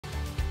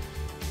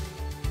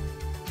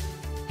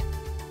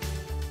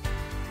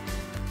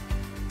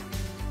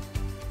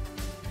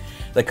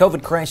The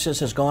COVID crisis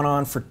has gone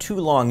on for 2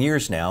 long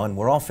years now, and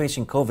we're all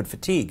facing COVID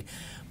fatigue.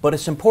 But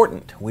it's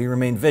important we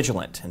remain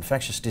vigilant.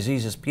 Infectious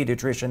diseases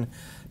pediatrician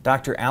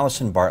Dr.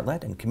 Allison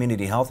Bartlett and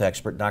community health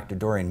expert Dr.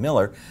 Doriane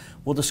Miller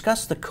will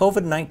discuss the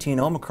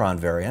COVID-19 Omicron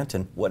variant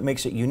and what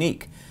makes it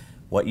unique,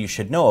 what you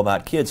should know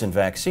about kids and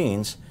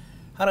vaccines,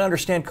 how to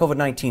understand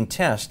COVID-19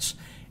 tests,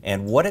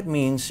 and what it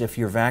means if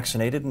you're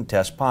vaccinated and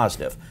test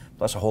positive,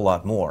 plus a whole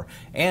lot more.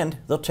 And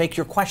they'll take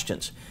your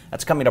questions.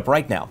 That's coming up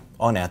right now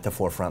on At the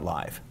Forefront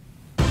Live.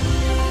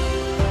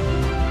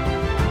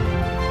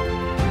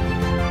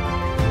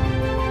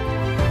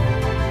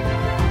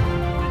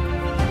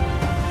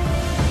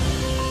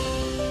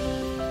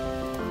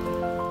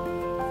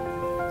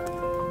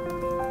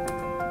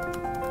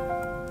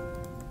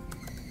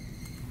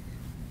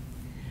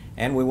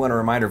 And we want to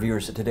remind our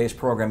viewers that today's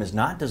program is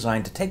not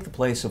designed to take the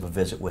place of a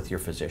visit with your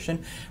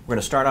physician. We're going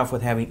to start off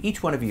with having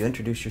each one of you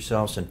introduce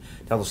yourselves and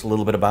tell us a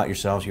little bit about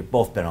yourselves. You've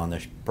both been on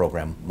this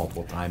program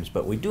multiple times,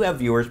 but we do have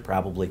viewers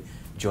probably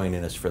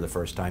joining us for the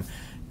first time.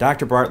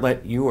 Dr.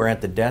 Bartlett, you are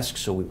at the desk,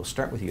 so we will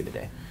start with you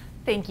today.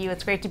 Thank you.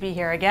 It's great to be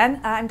here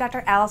again. I'm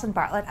Dr. Allison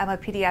Bartlett. I'm a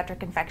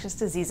pediatric infectious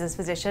diseases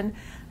physician,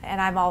 and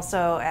I'm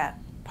also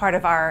part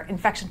of our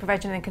infection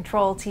prevention and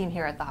control team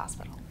here at the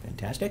hospital.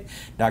 Fantastic.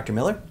 Dr.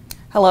 Miller?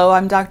 Hello,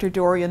 I'm Dr.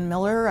 Doriane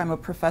Miller. I'm a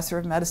professor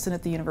of medicine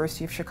at the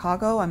University of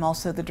Chicago. I'm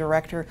also the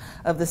director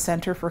of the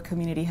Center for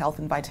Community Health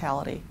and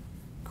Vitality.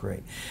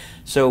 Great.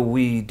 So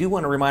we do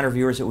want to remind our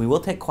viewers that we will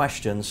take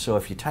questions, so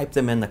if you type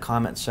them in the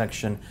comment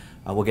section,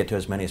 we'll get to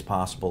as many as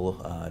possible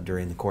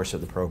during the course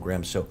of the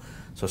program. So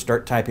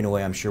start typing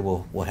away. I'm sure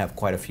we'll have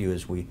quite a few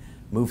as we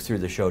move through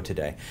the show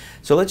today.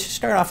 So let's just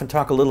start off and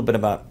talk a little bit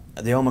about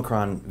the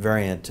Omicron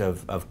variant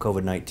of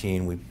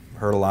COVID-19. We've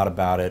heard a lot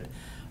about it.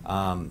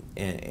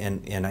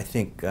 And I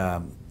think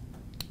a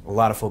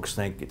lot of folks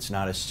think it's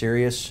not as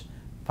serious,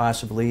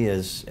 possibly,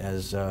 as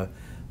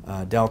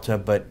Delta,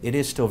 but it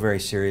is still very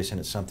serious, and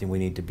it's something we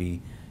need to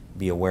be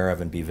aware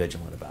of and be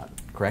vigilant about.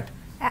 Correct?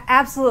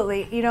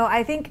 Absolutely. You know,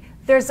 I think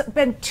there's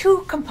been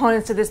 2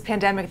 components to this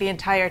pandemic the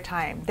entire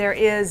time. There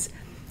is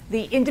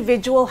the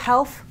individual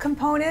health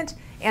component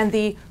and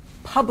the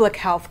public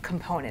health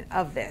component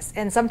of this,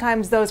 and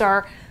sometimes those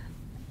are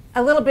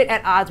a little bit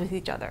at odds with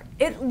each other.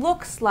 It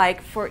looks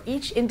like for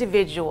each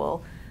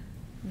individual,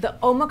 the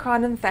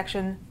Omicron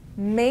infection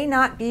may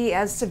not be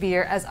as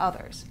severe as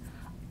others.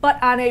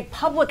 But on a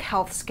public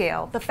health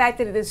scale, the fact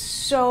that it is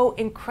so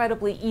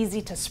incredibly easy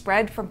to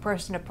spread from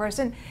person to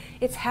person,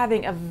 it's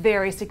having a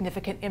very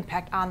significant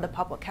impact on the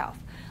public health.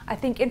 I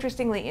think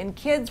interestingly in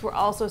kids, we're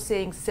also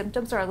seeing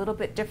symptoms are a little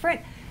bit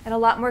different, and a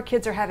lot more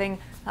kids are having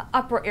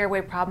upper airway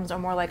problems, or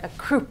more like a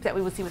croup that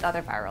we would see with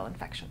other viral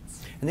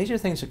infections. And these are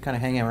things that kind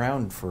of hang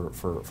around for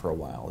a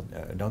while,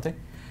 don't they?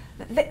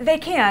 They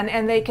can,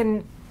 and they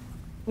can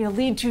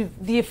lead to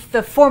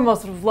the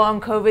foremost of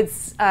long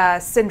COVID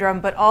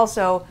syndrome, but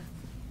also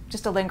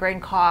just a lingering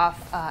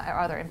cough or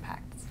other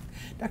impacts.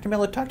 Dr.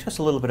 Miller, talk to us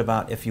a little bit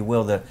about, if you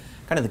will, the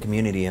kind of the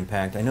community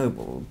impact. I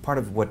know part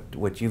of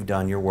what you've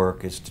done, your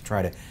work, is to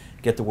try to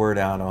get the word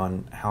out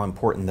on how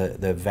important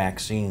the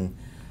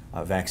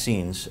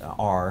vaccines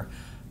are,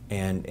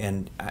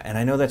 and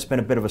I know that's been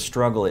a bit of a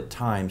struggle at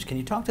times. Can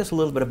you talk to us a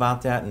little bit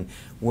about that and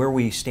where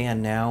we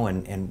stand now,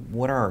 and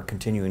what are our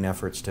continuing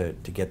efforts to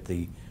get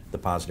the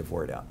positive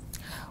word out?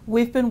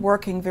 We've been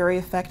working very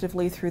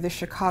effectively through the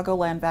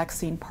Chicagoland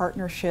Vaccine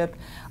Partnership,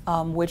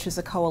 which is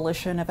a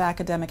coalition of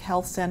academic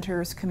health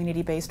centers,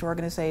 community-based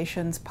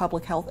organizations,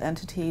 public health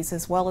entities,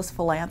 as well as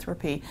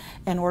philanthropy,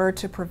 in order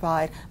to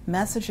provide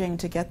messaging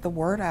to get the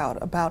word out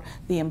about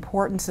the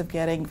importance of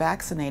getting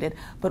vaccinated.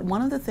 But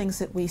one of the things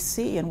that we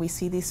see, and we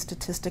see these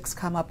statistics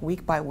come up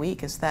week by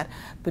week, is that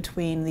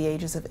between the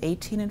ages of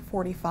 18 and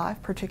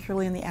 45,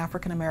 particularly in the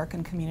African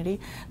American community,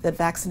 that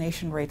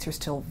vaccination rates are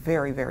still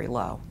very, very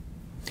low.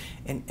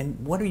 And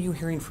what are you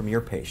hearing from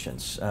your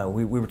patients?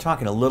 We were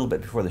talking a little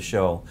bit before the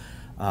show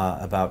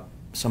about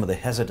some of the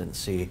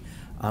hesitancy.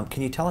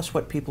 Can you tell us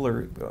what people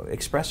are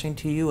expressing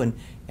to you,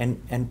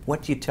 and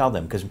what do you tell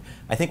them? Because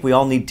I think we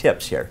all need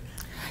tips here.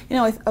 You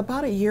know,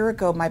 about a year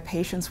ago, my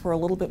patients were a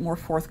little bit more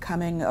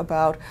forthcoming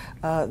about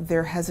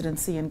their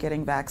hesitancy in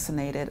getting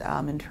vaccinated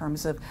in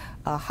terms of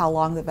how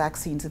long the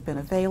vaccines have been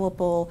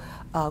available,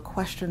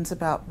 questions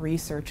about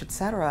research,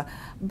 etc.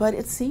 But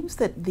it seems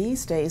that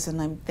these days, and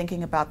I'm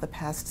thinking about the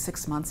past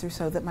 6 months or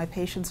so, that my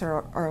patients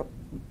are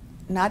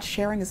not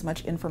sharing as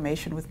much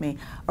information with me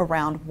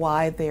around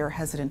why they are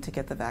hesitant to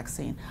get the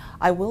vaccine.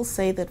 I will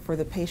say that for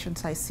the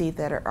patients I see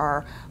that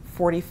are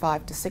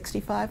 45 to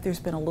 65, there's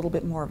been a little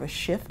bit more of a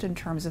shift in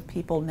terms of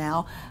people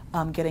now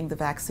getting the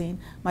vaccine.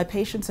 My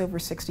patients over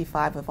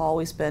 65 have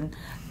always been,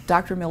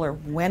 Dr. Miller,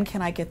 when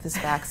can I get this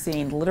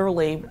vaccine?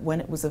 Literally, when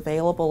it was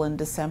available in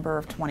December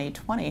of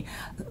 2020,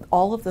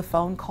 all of the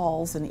phone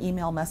calls and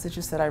email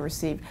messages that I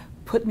received,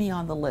 put me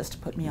on the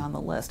list, put me on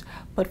the list.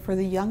 But for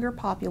the younger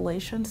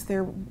populations,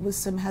 there was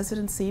some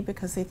hesitancy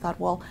because they thought,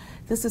 well,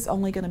 this is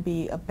only going to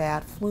be a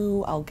bad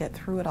flu, I'll get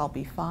through it, I'll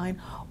be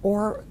fine,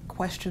 or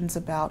questions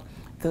about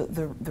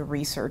the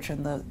research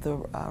and the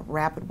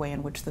rapid way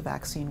in which the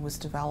vaccine was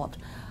developed.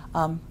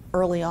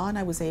 Early on,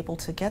 I was able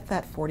to get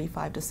that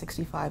 45 to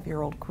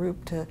 65-year-old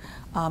group to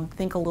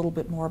think a little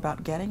bit more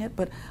about getting it,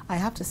 but I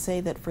have to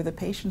say that for the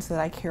patients that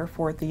I care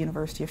for at the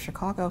University of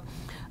Chicago,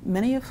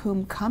 many of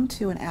whom come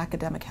to an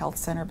academic health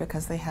center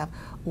because they have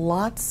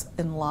lots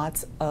and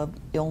lots of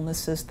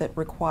illnesses that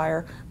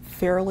require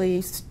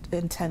fairly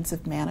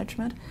intensive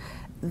management,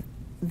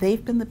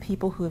 they've been the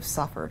people who have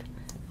suffered.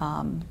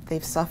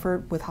 They've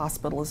suffered with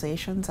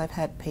hospitalizations. I've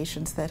had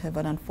patients that have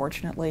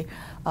unfortunately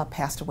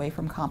passed away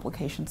from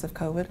complications of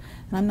COVID.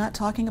 And I'm not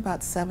talking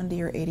about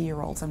 70 or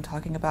 80-year-olds. I'm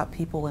talking about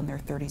people in their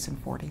 30s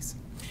and 40s.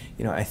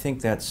 You know, I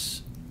think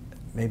that's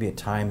maybe a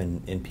time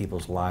in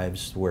people's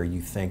lives where you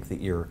think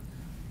that you're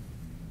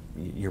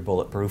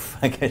bulletproof,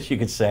 I guess you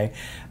could say.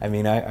 I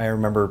mean, I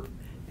remember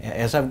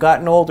as I've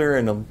gotten older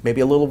and maybe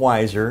a little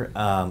wiser,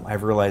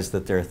 I've realized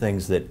that there are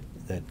things that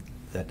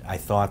I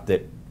thought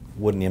that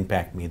wouldn't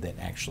impact me that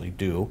actually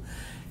do,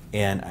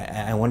 and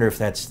I wonder if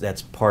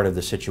that's part of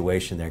the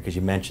situation there, because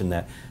you mentioned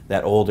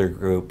that older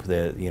group,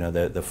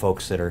 the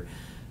folks that are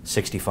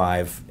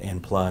 65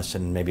 and plus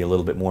and maybe a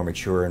little bit more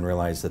mature and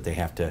realize that they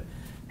have to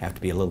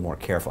be a little more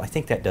careful. I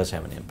think that does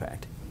have an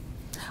impact.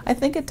 I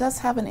think it does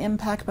have an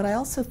impact, but I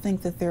also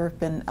think that there have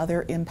been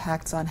other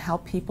impacts on how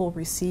people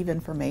receive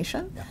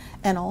information, yeah,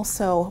 and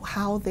also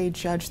how they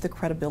judge the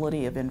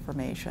credibility of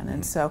information.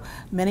 And so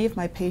many of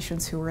my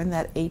patients who are in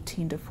that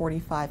 18 to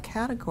 45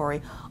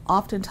 category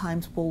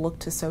oftentimes will look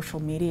to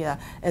social media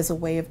as a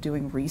way of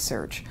doing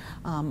research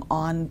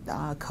on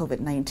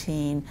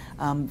COVID-19,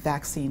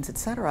 vaccines,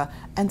 etc.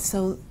 And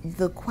so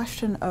the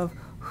question of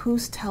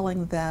who's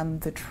telling them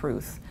the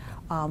truth,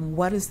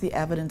 what is the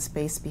evidence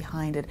base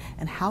behind it,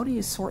 and how do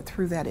you sort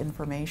through that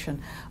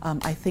information,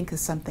 I think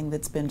is something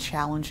that's been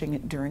challenging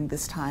during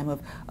this time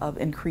of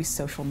increased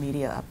social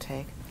media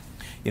uptake.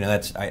 You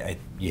know,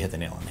 you hit the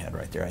nail on the head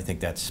right there. I think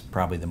that's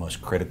probably the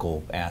most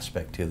critical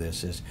aspect to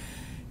this is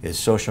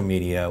social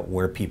media,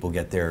 where people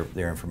get their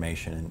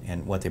information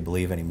and what they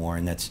believe anymore.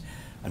 And that's,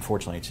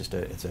 unfortunately,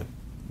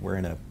 we're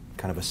in a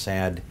kind of a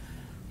sad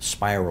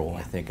spiral,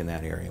 I think, in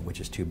that area, which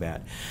is too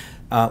bad.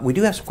 We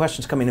do have some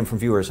questions coming in from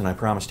viewers, and I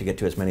promise to get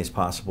to as many as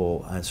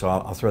possible. So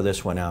I'll throw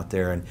this one out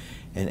there.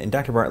 And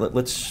Dr. Bartlett,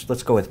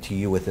 let's go to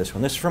you with this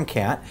one. This is from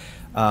Kat.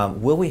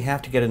 Will we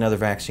have to get another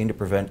vaccine to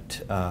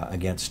prevent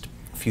against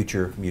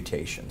future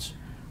mutations?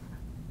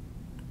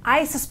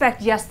 I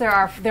suspect yes, there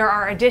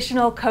are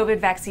additional COVID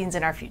vaccines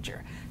in our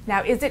future.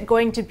 Now, is it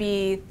going to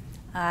be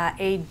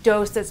a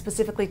dose that's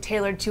specifically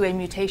tailored to a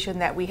mutation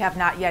that we have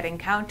not yet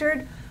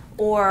encountered,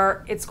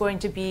 or it's going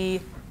to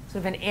be sort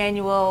of an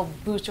annual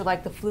booster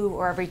like the flu,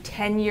 or every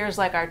 10 years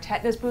like our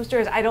tetanus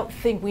boosters? I don't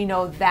think we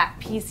know that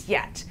piece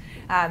yet.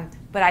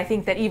 But I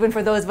think that even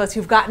for those of us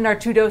who've gotten our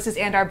 2 doses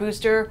and our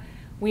booster,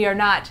 we are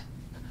not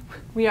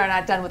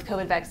done with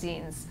COVID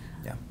vaccines.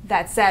 Yeah.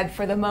 That said,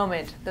 for the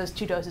moment, those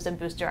 2 doses and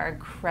booster are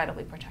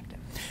incredibly protective.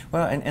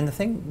 Well, and the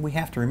thing we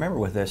have to remember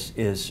with this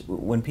is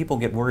when people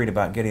get worried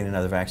about getting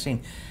another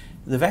vaccine,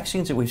 the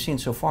vaccines that we've seen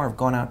so far have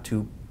gone out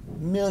to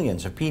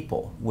millions of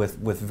people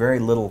with very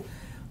little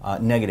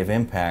negative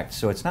impact.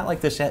 So it's not like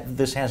this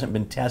hasn't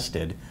been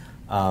tested.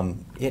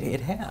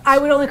 It has. I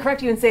would only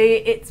correct you and say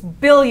it's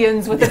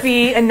billions with a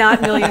B and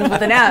not millions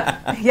with an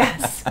M.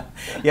 Yes.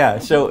 Yeah,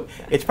 so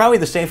it's probably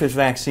the safest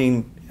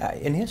vaccine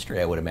in history,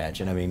 I would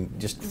imagine. I mean,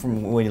 just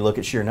from when you look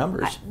at sheer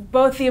numbers.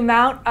 Both the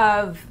amount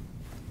of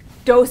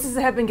doses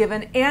that have been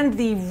given and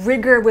the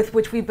rigor with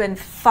which we've been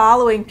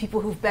following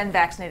people who've been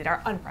vaccinated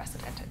are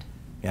unprecedented.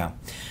 Yeah.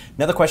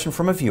 Another question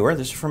from a viewer.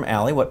 This is from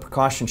Allie. What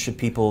precautions should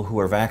people who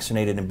are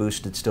vaccinated and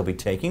boosted still be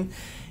taking?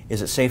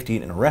 Is it safe to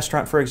eat in a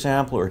restaurant, for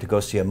example, or to go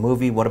see a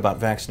movie? What about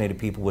vaccinated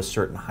people with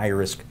certain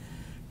high-risk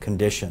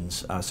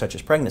conditions, such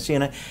as pregnancy?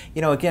 And,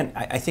 again,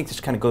 I think this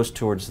kind of goes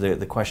towards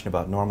the question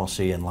about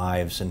normalcy in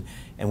lives, and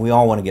we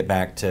all want to get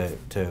back to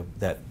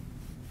that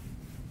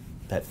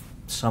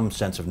some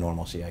sense of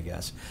normalcy, I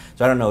guess.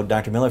 So I don't know,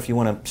 Dr. Miller, if you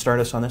want to start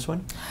us on this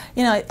one?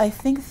 I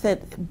think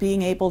that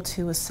being able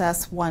to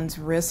assess one's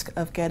risk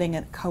of getting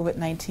a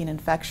COVID-19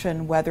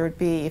 infection, whether it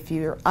be if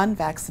you're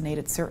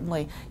unvaccinated,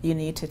 certainly you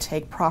need to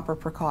take proper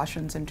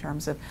precautions in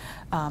terms of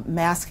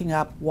masking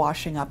up,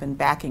 washing up, and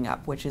backing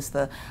up, which is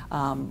the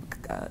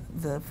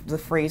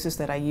phrases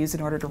that I use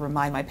in order to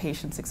remind my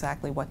patients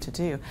exactly what to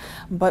do.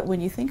 But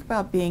when you think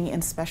about being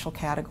in special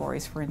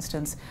categories, for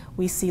instance,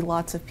 we see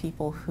lots of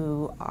people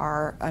who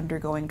are undergoing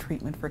undergoing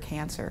treatment for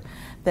cancer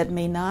that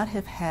may not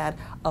have had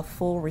a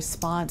full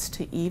response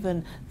to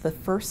even the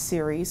first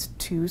series,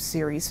 2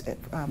 series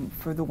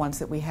for the ones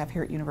that we have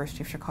here at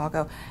University of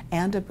Chicago,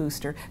 and a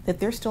booster, that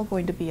they're still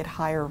going to be at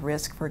higher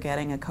risk for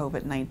getting a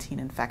COVID-19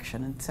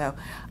 infection. And so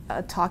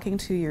talking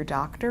to your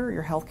doctor,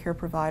 your healthcare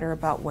provider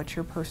about what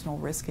your personal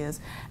risk is,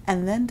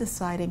 and then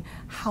deciding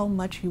how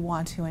much you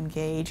want to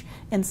engage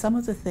in some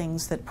of the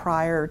things that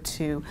prior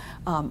to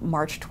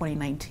March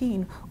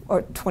 2019,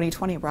 or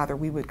 2020 rather,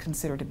 we would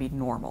consider to be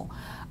normal.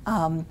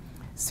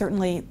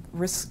 Certainly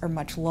risks are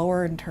much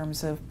lower in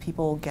terms of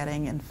people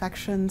getting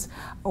infections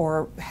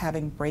or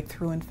having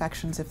breakthrough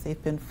infections if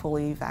they've been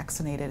fully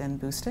vaccinated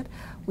and boosted.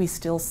 We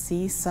still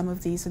see some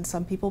of these in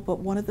some people, but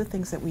one of the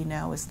things that we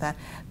know is that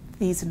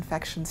these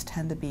infections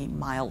tend to be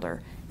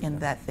milder in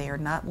that they are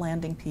not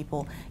landing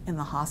people in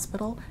the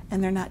hospital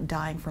and they're not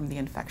dying from the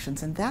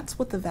infections. And that's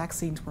what the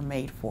vaccines were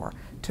made for,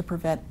 to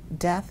prevent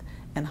death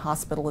and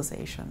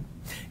hospitalization.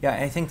 Yeah,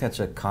 I think that's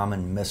a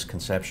common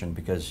misconception,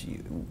 because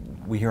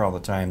we hear all the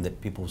time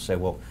that people say,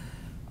 well,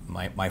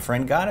 my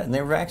friend got it and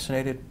they were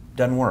vaccinated,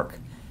 doesn't work.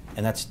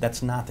 And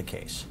that's not the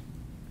case.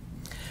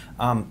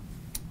 One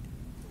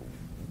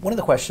of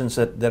the questions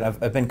that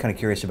I've been kind of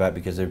curious about,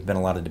 because there's been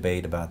a lot of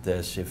debate about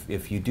this,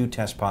 if you do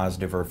test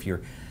positive, or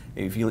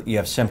if you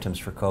have symptoms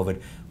for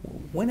COVID,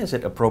 when is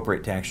it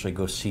appropriate to actually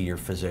go see your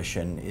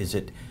physician? Is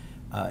it,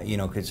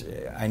 because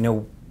I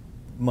know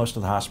most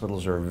of the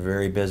hospitals are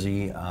very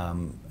busy,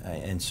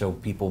 and so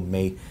people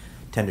may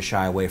tend to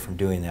shy away from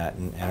doing that,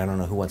 and I don't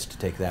know who wants to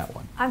take that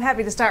one. I'm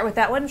happy to start with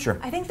that one. Sure.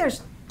 I think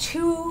there's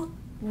 2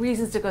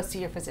 reasons to go see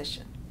your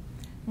physician.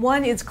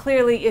 One is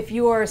clearly if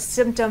your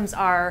symptoms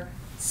are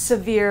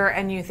severe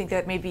and you think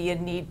that maybe you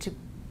need to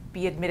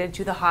be admitted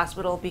to the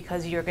hospital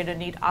because you're going to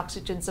need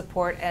oxygen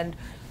support and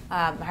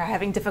are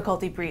having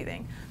difficulty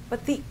breathing.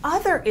 But the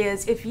other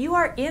is if you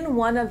are in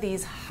one of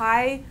these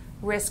high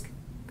risk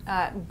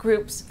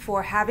groups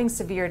for having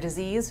severe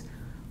disease,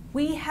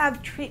 we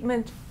have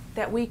treatment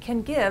that we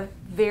can give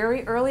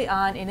very early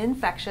on in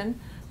infection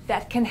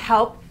that can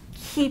help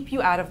keep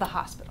you out of the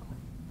hospital.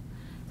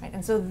 Right?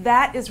 And so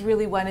that is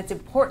really when it's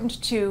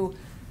important to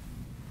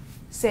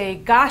say,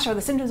 gosh, are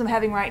the symptoms I'm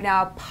having right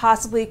now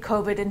possibly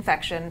COVID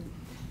infection?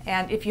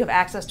 And if you have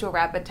access to a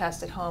rapid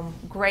test at home,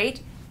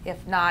 great.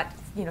 If not,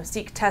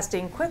 seek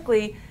testing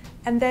quickly,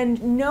 and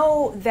then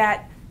know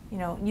that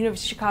University of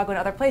Chicago and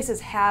other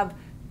places have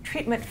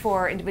treatment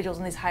for individuals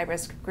in these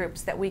high-risk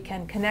groups that we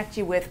can connect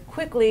you with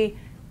quickly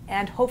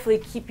and hopefully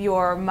keep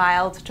your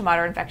mild to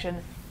moderate infection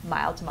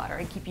mild to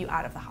moderate and keep you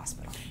out of the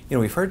hospital.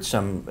 We've heard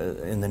some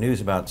in the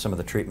news about some of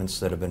the treatments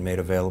that have been made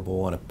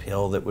available, and a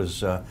pill that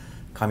was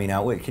coming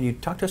out. Can you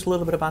talk to us a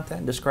little bit about that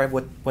and describe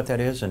what that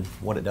is and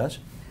what it does?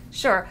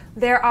 Sure.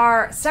 There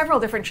are several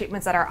different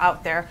treatments that are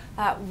out there.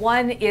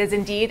 One is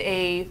indeed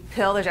a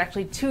pill. There's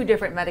actually 2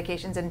 different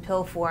medications in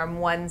pill form.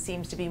 One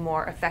seems to be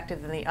more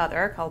effective than the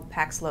other, called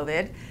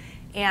Paxlovid.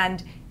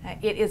 And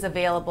it is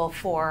available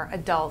for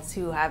adults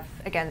who have,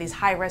 again, these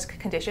high-risk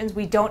conditions.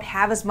 We don't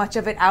have as much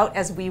of it out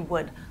as we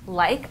would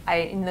like.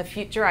 In the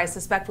future, I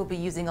suspect we'll be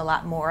using a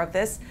lot more of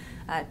this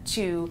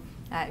to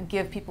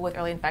give people with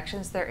early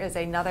infections. There is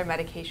another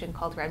medication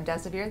called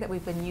remdesivir that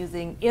we've been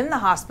using in the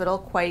hospital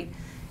quite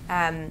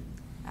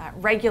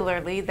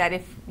regularly, that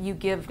if you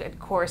give a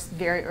course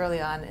very early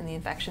on in the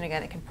infection,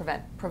 again, it can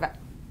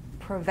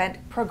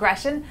prevent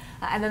progression.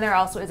 And then there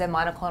also is a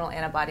monoclonal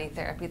antibody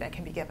therapy that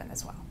can be given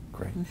as well.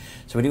 Great.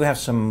 So we do have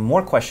some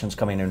more questions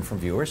coming in from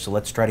viewers, so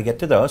let's try to get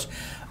to those.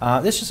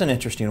 This is an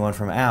interesting one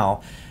from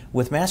Al.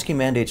 With masking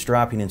mandates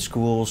dropping in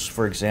schools,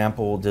 for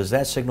example, does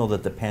that signal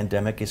that the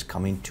pandemic is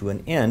coming to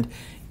an end?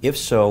 If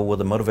so, will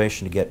the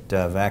motivation to get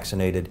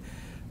vaccinated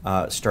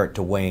start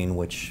to wane,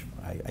 which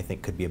I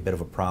think could be a bit of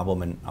a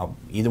problem, and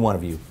either one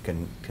of you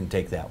can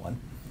take that one.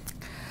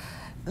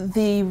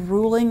 The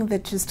ruling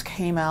that just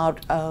came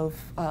out of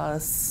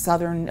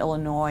Southern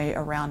Illinois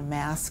around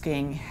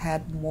masking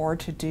had more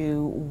to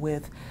do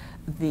with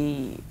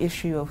the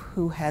issue of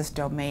who has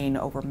domain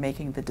over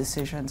making the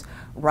decisions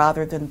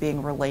rather than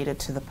being related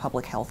to the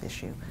public health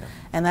issue. Yeah.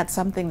 And that's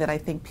something that I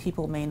think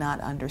people may not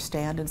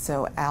understand, and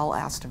so Al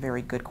asked a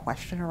very good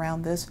question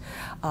around this,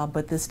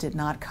 but this did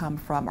not come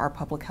from our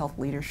public health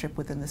leadership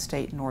within the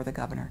state nor the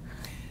governor.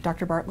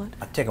 Dr. Bartlett?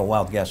 I'll take a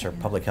wild guess. Our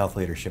public health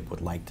leadership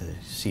would like to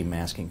see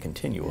masking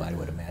continue, I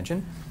would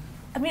imagine.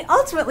 I mean,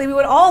 ultimately, we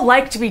would all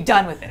like to be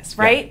done with this,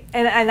 right?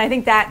 Yeah. And I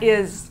think that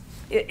is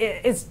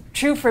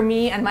true for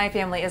me and my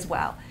family as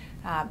well.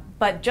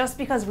 But just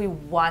because we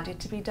want it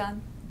to be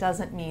done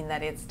doesn't mean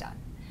that it's done.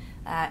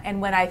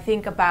 And when I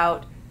think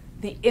about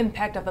the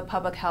impact of the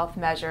public health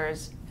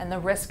measures and the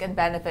risk and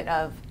benefit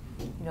of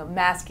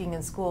masking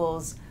in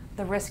schools,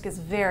 the risk is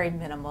very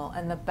minimal,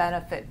 and the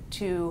benefit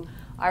to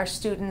our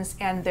students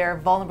and their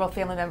vulnerable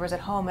family members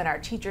at home and our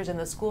teachers and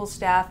the school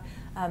staff,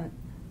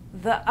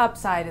 the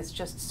upside is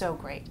just so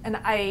great. And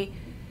I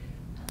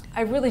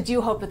really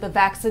do hope that the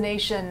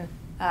vaccination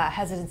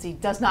hesitancy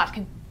does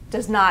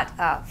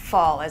not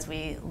fall as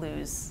we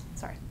lose.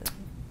 Sorry.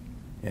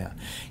 Yeah.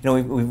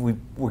 You know,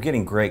 we're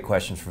getting great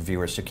questions from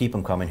viewers, so keep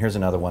them coming. Here's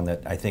another one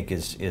that I think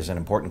is an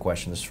important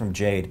question. This is from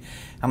Jade.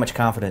 How much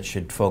confidence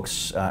should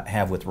folks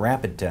have with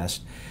rapid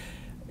tests?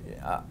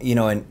 You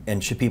know,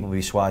 and should people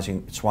be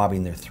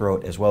swabbing their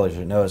throat as well as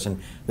their nose?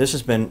 And this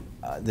has been,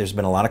 there's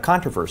been a lot of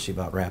controversy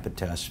about rapid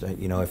tests.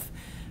 You know, if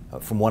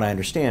from what I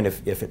understand,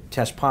 if it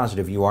tests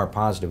positive, you are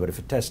positive, but if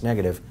it tests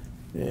negative,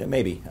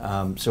 maybe.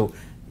 So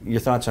your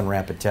thoughts on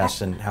rapid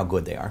tests and how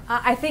good they are?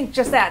 I think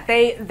just that.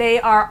 They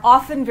are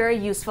often very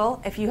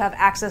useful if you have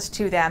access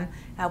to them,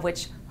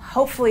 which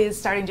hopefully is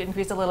starting to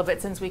increase a little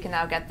bit since we can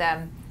now get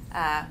them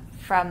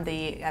from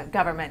the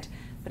government.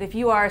 But if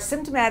you are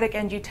symptomatic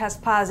and you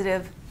test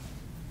positive,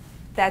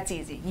 that's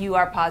easy. You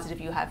are positive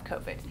you have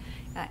COVID.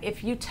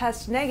 If you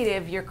test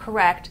negative, you're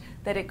correct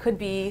that it could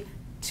be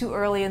too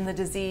early in the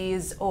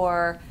disease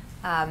or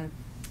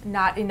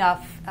not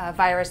enough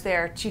virus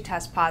there to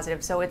test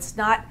positive. So it's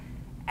not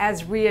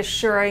as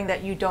reassuring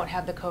that you don't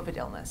have the COVID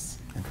illness.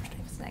 Interesting.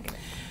 It's negative.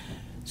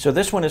 So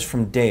this one is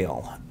from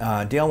Dale.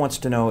 Dale wants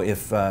to know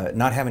if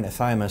not having a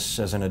thymus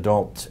as an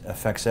adult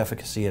affects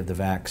efficacy of the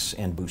vax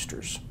and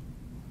boosters.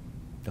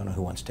 Don't know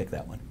who wants to take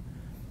that one.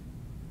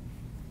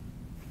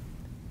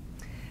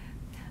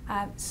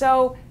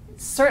 So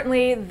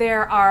certainly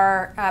there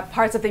are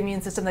parts of the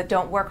immune system that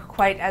don't work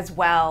quite as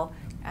well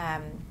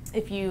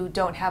if you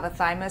don't have a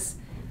thymus.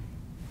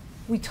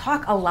 We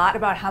talk a lot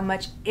about how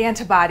much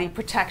antibody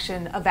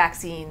protection a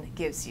vaccine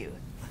gives you.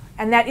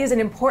 And that is an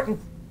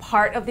important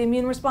part of the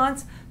immune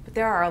response, but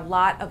there are a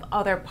lot of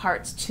other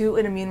parts to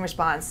an immune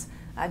response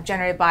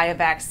generated by a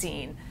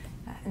vaccine.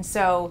 And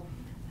so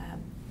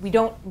we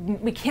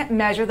can't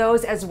measure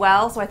those as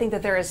well, so I think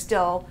that there is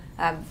still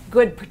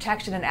good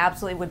protection and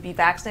absolutely would be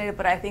vaccinated,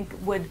 but I think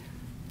would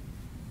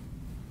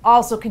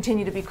also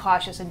continue to be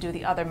cautious and do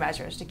the other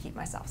measures to keep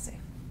myself safe.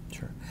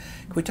 Sure.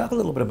 Can we talk a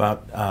little bit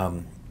about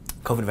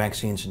COVID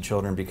vaccines in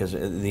children, because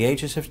the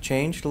ages have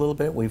changed a little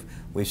bit.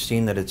 We've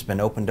seen that it's been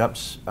opened up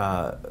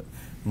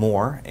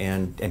more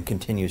and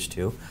continues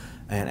to.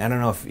 And I don't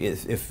know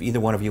if either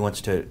one of you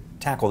wants to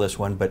tackle this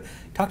one, but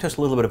talk to us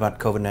a little bit about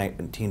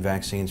COVID-19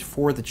 vaccines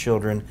for the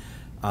children,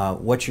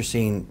 what you're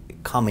seeing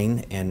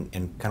coming, and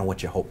kind of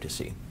what you hope to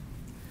see.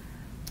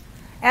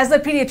 As the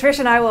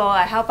pediatrician, I will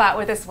help out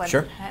with this one.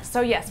 Sure.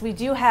 So yes, we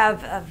do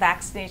have a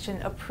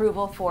vaccination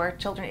approval for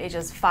children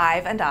ages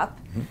 5 and up.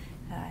 Mm-hmm.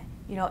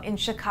 You know, in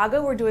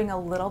Chicago, we're doing a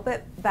little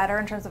bit better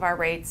in terms of our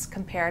rates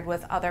compared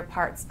with other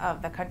parts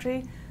of the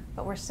country,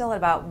 but we're still at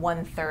about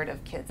 1/3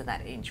 of kids in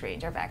that age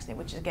range are vaccinated,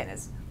 which again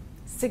is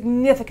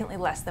significantly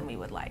less than we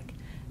would like.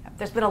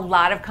 There's been a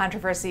lot of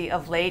controversy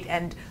of late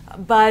and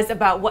buzz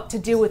about what to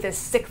do with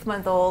this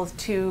 6-month-old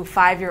to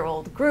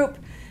 5-year-old group.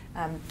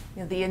 You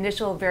know, the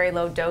initial very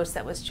low dose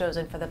that was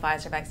chosen for the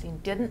Pfizer vaccine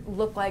didn't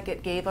look like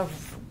it gave a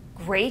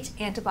great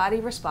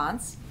antibody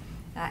response.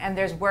 And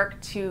there's work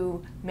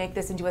to make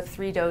this into a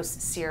 3-dose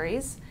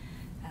series.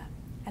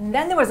 And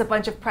then there was a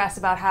bunch of press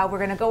about how we're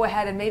going to go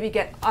ahead and maybe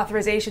get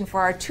authorization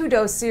for our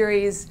 2-dose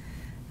series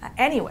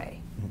anyway.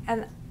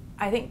 And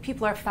I think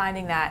people are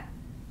finding that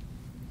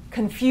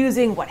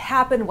confusing, what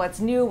happened,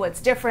 what's new,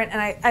 what's different.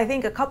 And I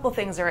think a couple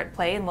things are at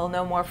play, and we'll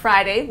know more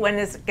Friday when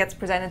this gets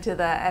presented to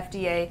the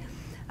FDA.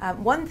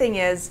 One thing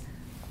is,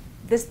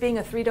 this being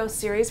a 3-dose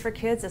series for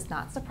kids is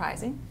not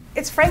surprising.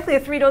 It's frankly a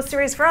 3-dose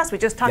series for us. We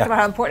just talked about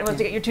how important it was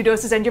to get your 2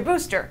 doses and your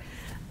booster.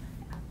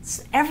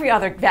 Every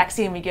other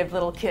vaccine we give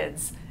little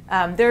kids,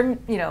 their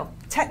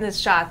tetanus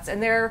shots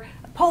and their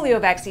polio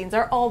vaccines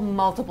are all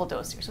multiple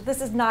doses. So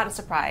this is not a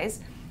surprise.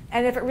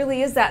 And if it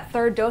really is that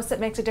 3rd dose that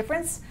makes a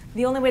difference,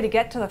 the only way to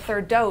get to the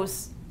 3rd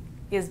dose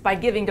is by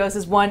giving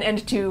doses 1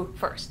 and 2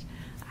 first.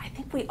 I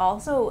think we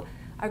also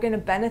are going to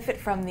benefit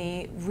from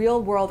the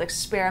real-world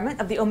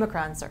experiment of the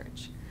Omicron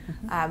surge.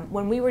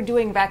 When we were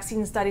doing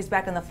vaccine studies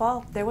back in the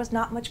fall, there was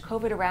not much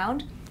COVID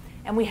around,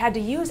 and we had to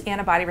use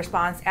antibody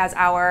response as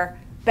our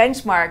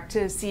benchmark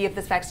to see if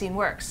this vaccine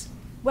works.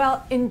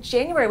 Well, in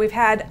January, we've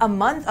had a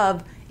month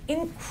of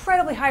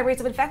incredibly high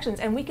rates of infections,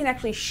 and we can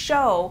actually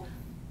show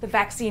the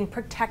vaccine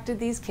protected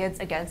these kids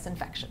against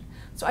infection.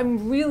 So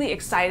I'm really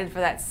excited for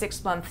that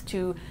 6-month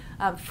to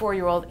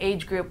 4-year-old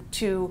age group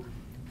to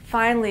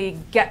finally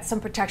get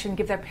some protection,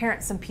 give their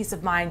parents some peace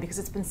of mind, because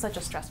it's been such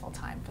a stressful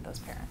time for those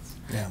parents.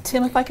 Yeah.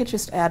 Tim, if I could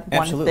just add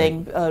Absolutely.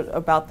 one thing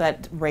about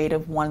that rate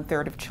of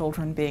 1/3 of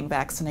children being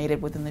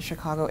vaccinated within the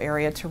Chicago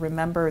area, to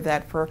remember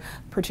that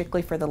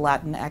particularly for the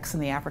Latinx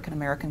and the African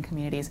American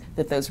communities,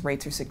 that those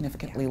rates are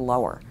significantly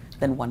lower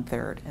than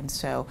 1/3. And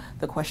so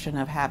the question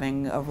of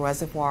having a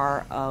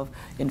reservoir of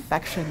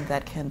infection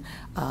that can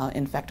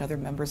infect other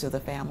members of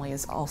the family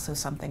is also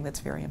something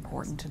that's very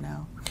important to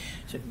know.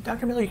 So,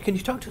 Dr. Miller, can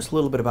you talk to us a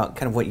little bit about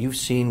kind of what you've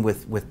seen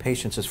with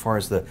patients as far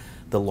as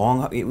the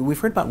long, we've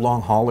heard about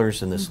long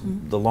haulers and this,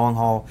 the long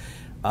haul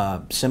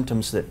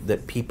symptoms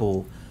that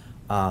people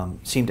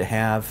seem to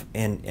have,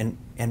 and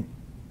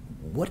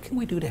what can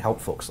we do to help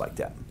folks like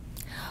that?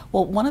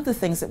 Well, one of the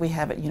things that we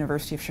have at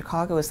University of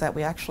Chicago is that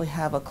we actually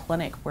have a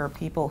clinic where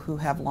people who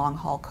have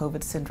long-haul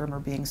COVID syndrome are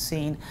being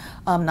seen,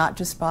 not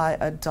just by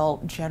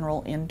adult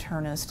general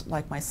internist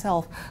like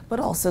myself, but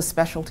also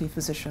specialty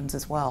physicians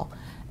as well.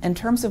 In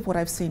terms of what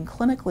I've seen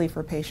clinically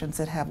for patients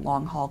that have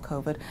long-haul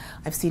COVID,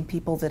 I've seen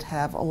people that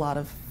have a lot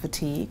of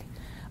fatigue,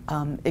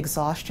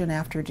 exhaustion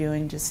after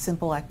doing just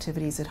simple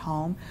activities at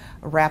home,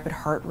 rapid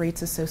heart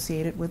rates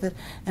associated with it,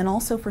 and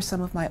also for some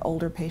of my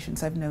older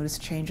patients I've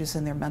noticed changes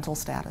in their mental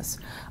status,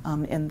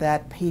 in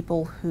that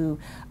people who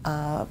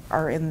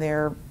are in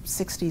their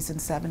 60s and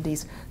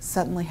 70s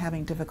suddenly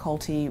having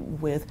difficulty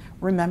with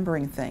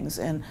remembering things,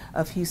 and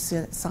a few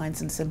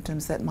signs and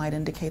symptoms that might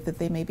indicate that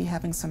they may be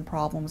having some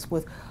problems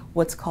with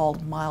what's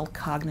called mild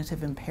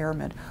cognitive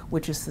impairment,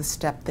 which is the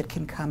step that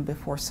can come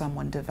before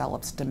someone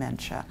develops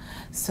dementia.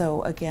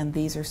 So again,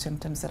 these are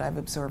symptoms that I've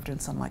observed in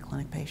some of my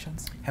clinic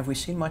patients. Have we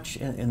seen much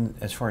in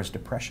as far as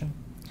depression?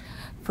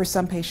 For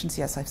some patients,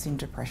 yes, I've seen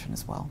depression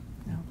as well.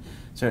 Yeah.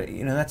 So,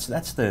 you know, that's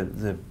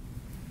the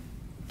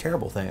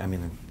terrible thing. I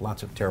mean,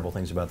 lots of terrible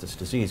things about this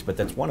disease, but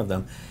that's one of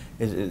them,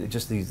 is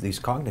just these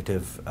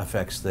cognitive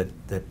effects that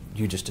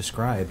you just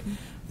described,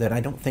 that I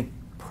don't think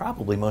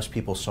probably most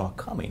people saw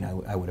coming,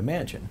 I would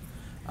imagine.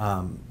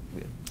 No,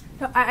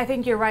 I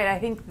think you're right. I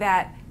think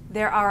that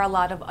there are a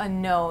lot of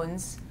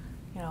unknowns.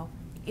 You know,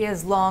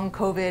 is long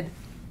COVID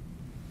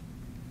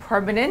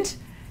permanent?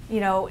 You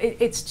know,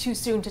 it's too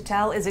soon to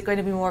tell. Is it going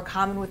to be more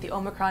common with the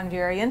Omicron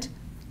variant?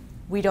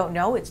 We don't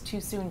know. It's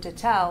too soon to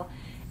tell.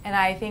 And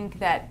I think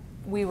that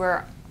we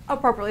were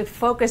appropriately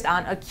focused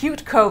on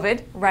acute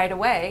COVID right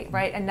away,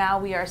 right? And now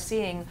we are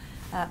seeing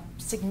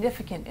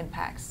significant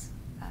impacts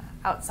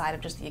outside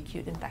of just the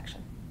acute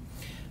infection.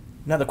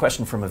 Another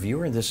question from a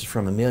viewer, this is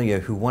from Amelia,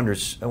 who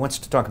wants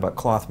to talk about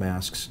cloth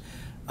masks.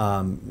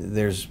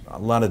 There's a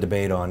lot of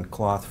debate on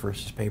cloth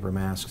versus paper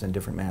masks and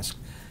different mask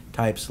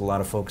types. A lot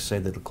of folks say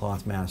that the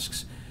cloth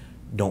masks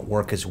don't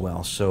work as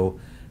well. So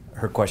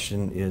her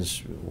question is,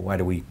 why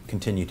do we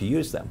continue to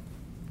use them?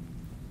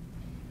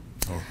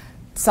 Oh.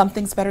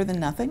 Something's better than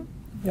nothing,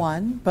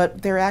 one,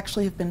 but there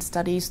actually have been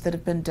studies that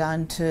have been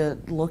done to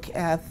look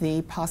at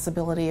the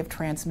possibility of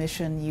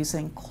transmission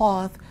using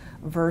cloth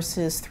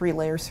versus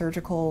 3-layer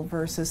surgical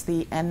versus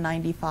the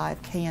N95,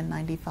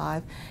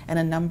 KN95, and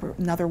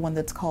another one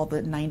that's called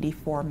the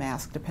 94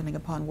 mask, depending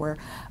upon where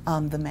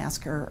the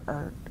masks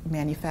are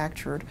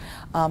manufactured.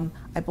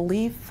 I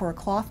believe for a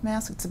cloth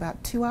mask it's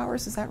about 2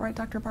 hours, is that right,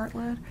 Dr.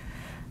 Bartlett?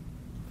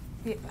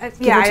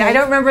 Yeah, I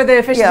don't remember the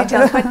official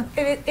details, but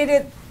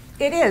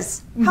it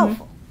is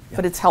helpful.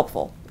 But it's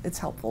helpful. It's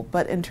helpful.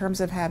 But in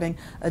terms of having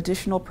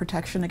additional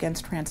protection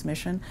against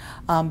transmission,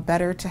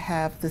 better to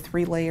have the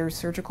 3-layer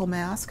surgical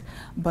mask,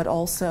 but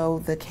also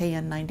the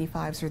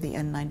KN95s or the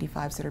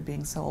N95s that are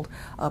being sold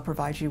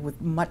provide you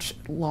with much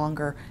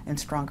longer and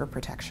stronger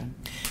protection.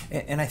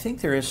 And I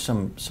think there is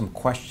some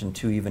question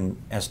too, even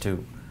as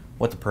to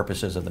what the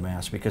purpose is of the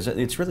mask, because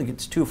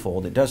it's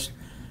twofold. It does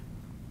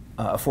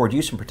afford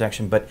you some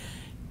protection, but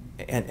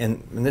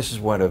and this is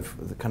kind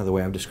of the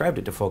way I've described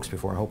it to folks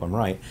before. I hope I'm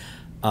right.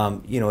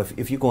 You know,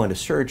 if you go into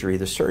surgery,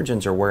 the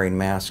surgeons are wearing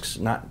masks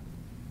not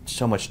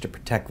so much to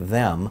protect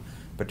them,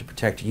 but to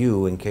protect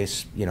you in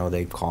case, you know,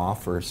 they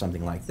cough or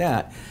something like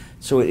that.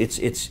 So if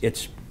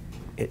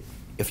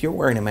you're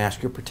wearing a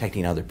mask, you're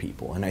protecting other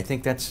people, and I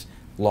think that's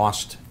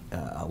lost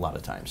a lot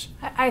of times.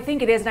 I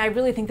think it is, and I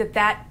really think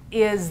that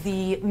is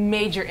the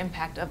major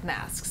impact of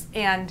masks,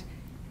 and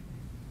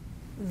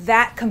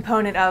that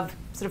component of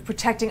sort of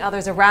protecting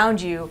others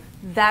around you,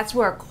 that's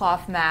where a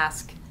cloth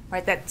mask,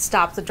 right, that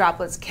stops the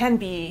droplets can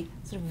be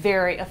sort of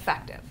very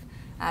effective.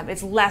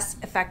 It's less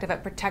effective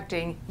at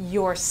protecting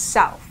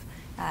yourself.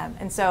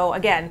 And so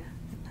again,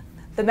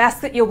 the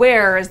mask that you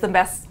wear is the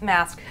best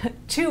mask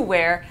to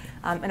wear,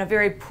 and a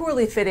very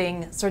poorly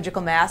fitting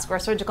surgical mask or a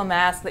surgical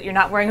mask that you're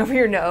not wearing over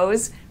your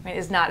nose, right,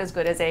 is not as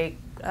good as a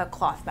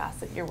cloth mask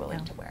that you're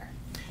willing to wear.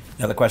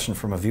 Another question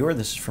from a viewer.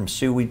 This is from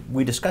Sue.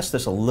 We discussed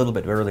this a little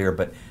bit earlier,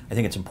 but I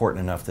think it's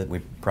important enough that we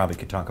probably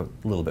could talk a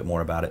little bit more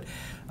about it.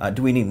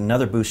 Do we need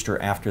another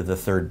booster after the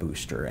 3rd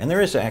booster? And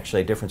there is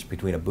actually a difference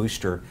between a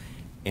booster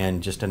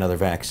and just another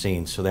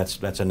vaccine, so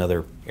that's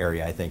another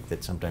area I think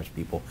that sometimes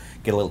people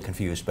get a little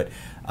confused. But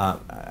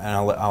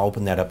I'll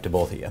open that up to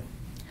both of you.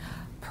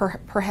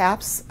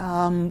 Perhaps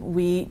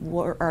we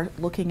are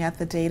looking at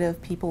the data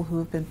of people who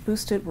have been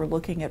boosted. We're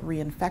looking at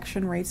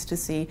reinfection rates to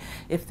see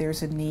if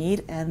there's a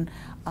need. And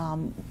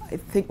I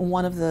think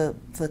one of the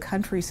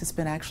countries has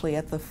been actually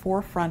at the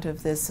forefront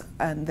of this,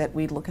 and that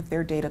we look at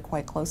their data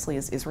quite closely,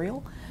 is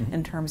Israel,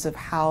 in terms of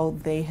how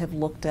they have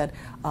looked at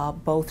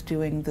both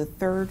doing the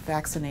 3rd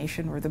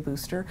vaccination or the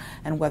booster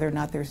and whether or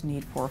not there's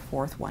need for a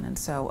 4th one. And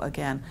so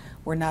again,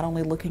 we're not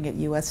only looking at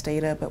US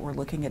data, but we're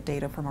looking at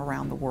data from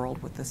around the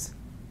world with this.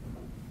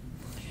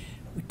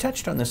 We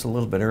touched on this a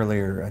little bit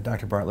earlier,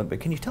 Dr. Bartlett, but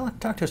can you talk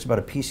to us about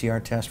a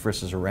PCR test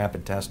versus a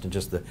rapid test and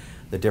just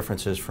the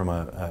differences from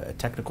a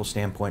technical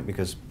standpoint,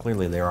 because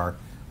clearly there are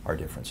are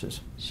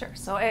differences? Sure.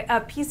 So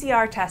a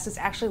PCR test is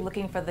actually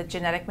looking for the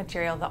genetic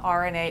material, the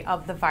RNA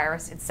of the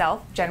virus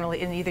itself,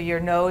 generally in either your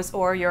nose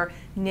or your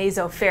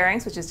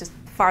nasopharynx, which is just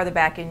farther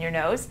back in your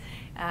nose.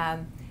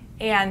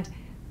 And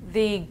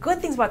the good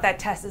things about that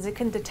test is it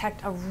can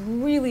detect a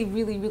really,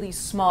 really, really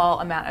small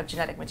amount of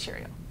genetic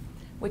material,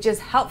 which is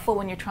helpful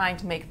when you're trying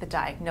to make the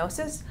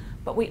diagnosis.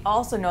 But we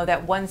also know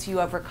that once you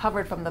have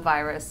recovered from the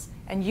virus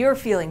and you're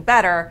feeling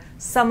better,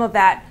 some of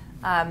that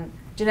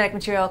genetic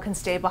material can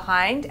stay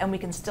behind and we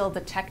can still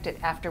detect it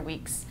after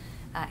weeks.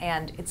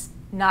 And it's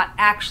not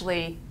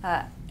actually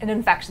an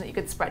infection that you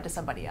could spread to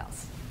somebody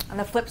else. On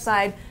the flip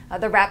side,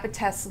 the rapid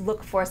tests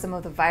look for some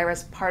of the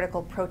virus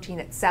particle protein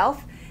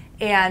itself,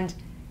 and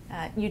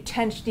you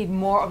tend to need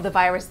more of the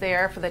virus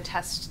there for the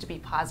test to be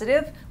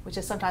positive, which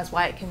is sometimes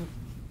why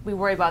we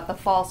worry about the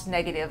false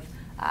negative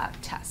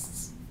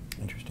tests.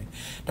 Interesting.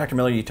 Dr.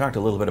 Miller, you talked a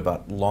little bit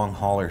about long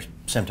hauler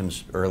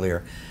symptoms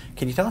earlier.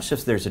 Can you tell us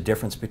if there's a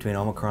difference between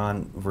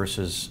Omicron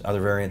versus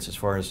other variants as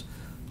far as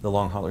the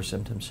long hauler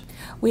symptoms?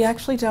 We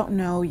actually don't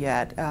know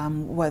yet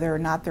whether or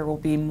not there will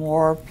be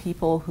more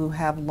people who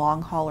have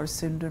long hauler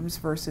symptoms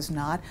versus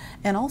not.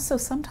 And also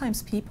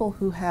sometimes people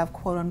who have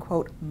quote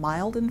unquote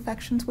mild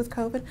infections with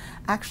COVID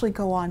actually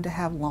go on to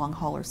have long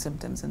hauler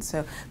symptoms. And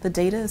so the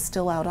data is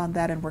still out on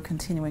that, and we're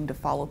continuing to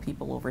follow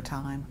people over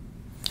time.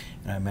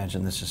 And I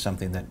imagine this is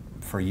something that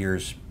for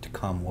years to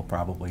come we'll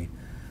probably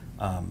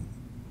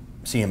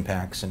see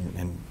impacts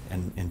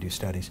and do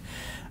studies.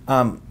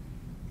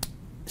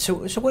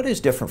 So what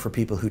is different for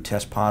people who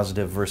test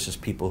positive versus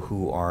people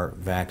who are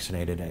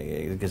vaccinated?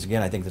 Because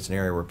again, I think that's an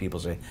area where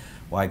people say,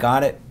 well, I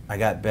got it, I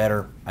got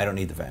better, I don't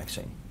need the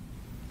vaccine.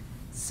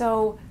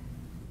 So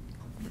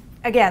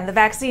again, the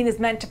vaccine is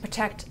meant to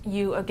protect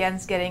you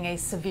against getting a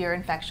severe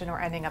infection or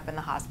ending up in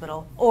the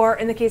hospital. Or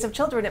in the case of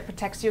children, it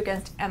protects you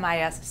against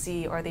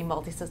MIS-C, or the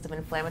multisystem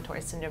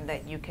inflammatory syndrome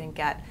that you can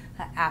get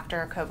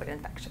after a COVID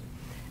infection.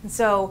 And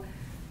so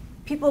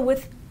people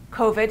with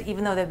COVID,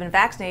 even though they've been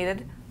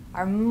vaccinated,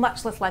 are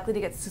much less likely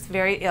to get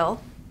very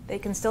ill. They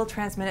can still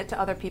transmit it to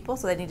other people,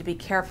 so they need to be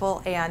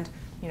careful and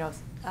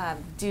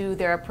do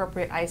their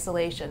appropriate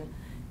isolation.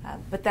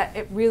 But that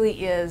it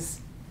really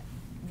is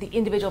the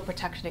individual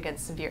protection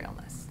against severe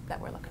illness that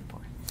we're looking for.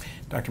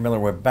 Dr. Miller,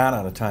 we're about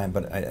out of time,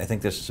 but I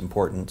think this is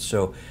important.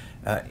 So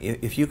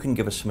if you can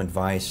give us some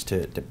advice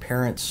to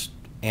parents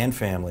and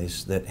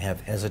families that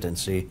have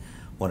hesitancy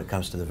when it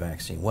comes to the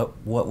vaccine, what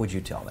would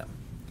you tell them?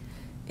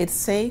 It's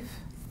safe,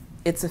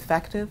 it's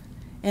effective,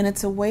 and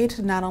it's a way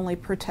to not only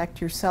protect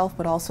yourself,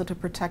 but also to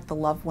protect the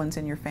loved ones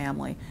in your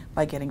family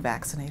by getting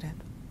vaccinated.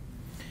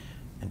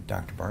 And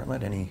Dr.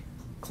 Bartlett, any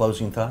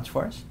closing thoughts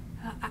for us?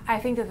 I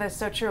think that that's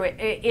so true.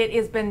 It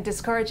has been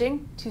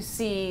discouraging to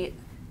see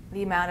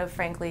the amount of,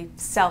 frankly,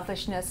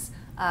 selfishness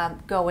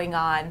going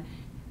on.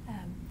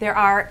 There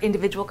are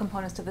individual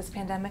components to this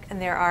pandemic,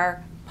 and there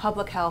are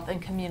public health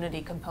and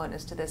community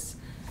components to this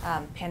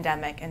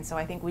pandemic. And so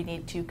I think we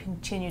need to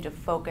continue to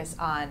focus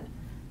on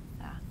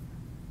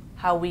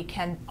how we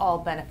can all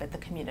benefit the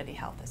community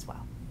health as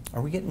well.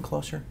 Are we getting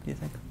closer, do you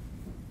think,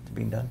 to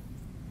being done?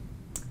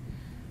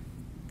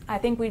 I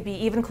think we'd be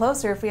even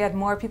closer if we had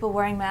more people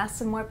wearing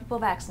masks and more people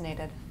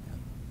vaccinated.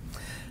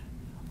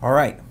 All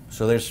right,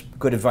 so there's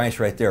good advice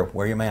right there.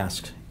 Wear your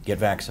masks, get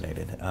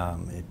vaccinated.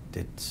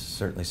 It's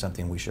certainly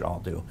something we should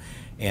all do.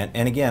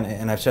 And again,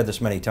 and I've said this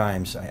many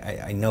times,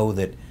 I know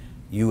that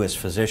you as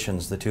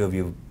physicians, the two of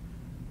you,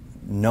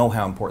 know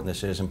how important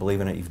this is and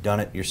believe in it. You've done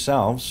it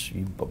yourselves.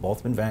 You've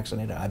both been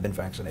vaccinated. I've been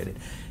vaccinated.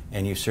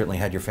 And you've certainly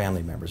had your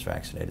family members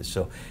vaccinated.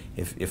 So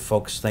if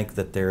folks think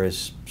that there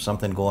is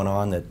something going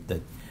on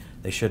that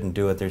they shouldn't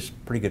do it, there's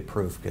pretty good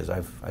proof, because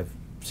I've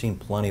seen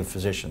plenty of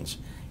physicians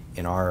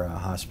in our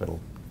hospital.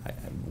 I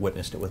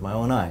witnessed it with my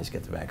own eyes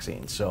get the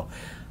vaccine. So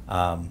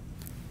I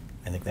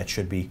think that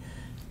should be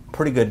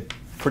pretty good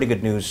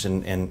news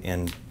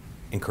and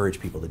encourage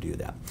people to do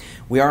that.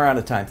 We are out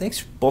of time.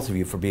 Thanks both of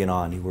you for being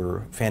on. You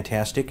were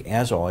fantastic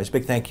as always.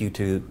 Big thank you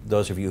to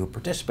those of you who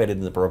participated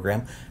in the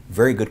program.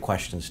 Very good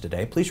questions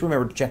today. Please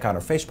remember to check out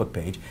our Facebook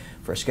page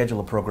for a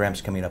schedule of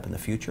programs coming up in the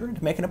future. And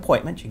to make an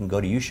appointment, you can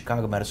go to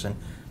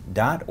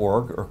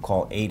UChicagoMedicine.org or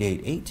call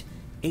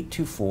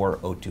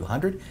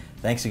 888-824-0200.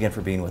 Thanks again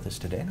for being with us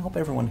today, and I hope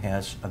everyone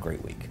has a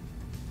great week.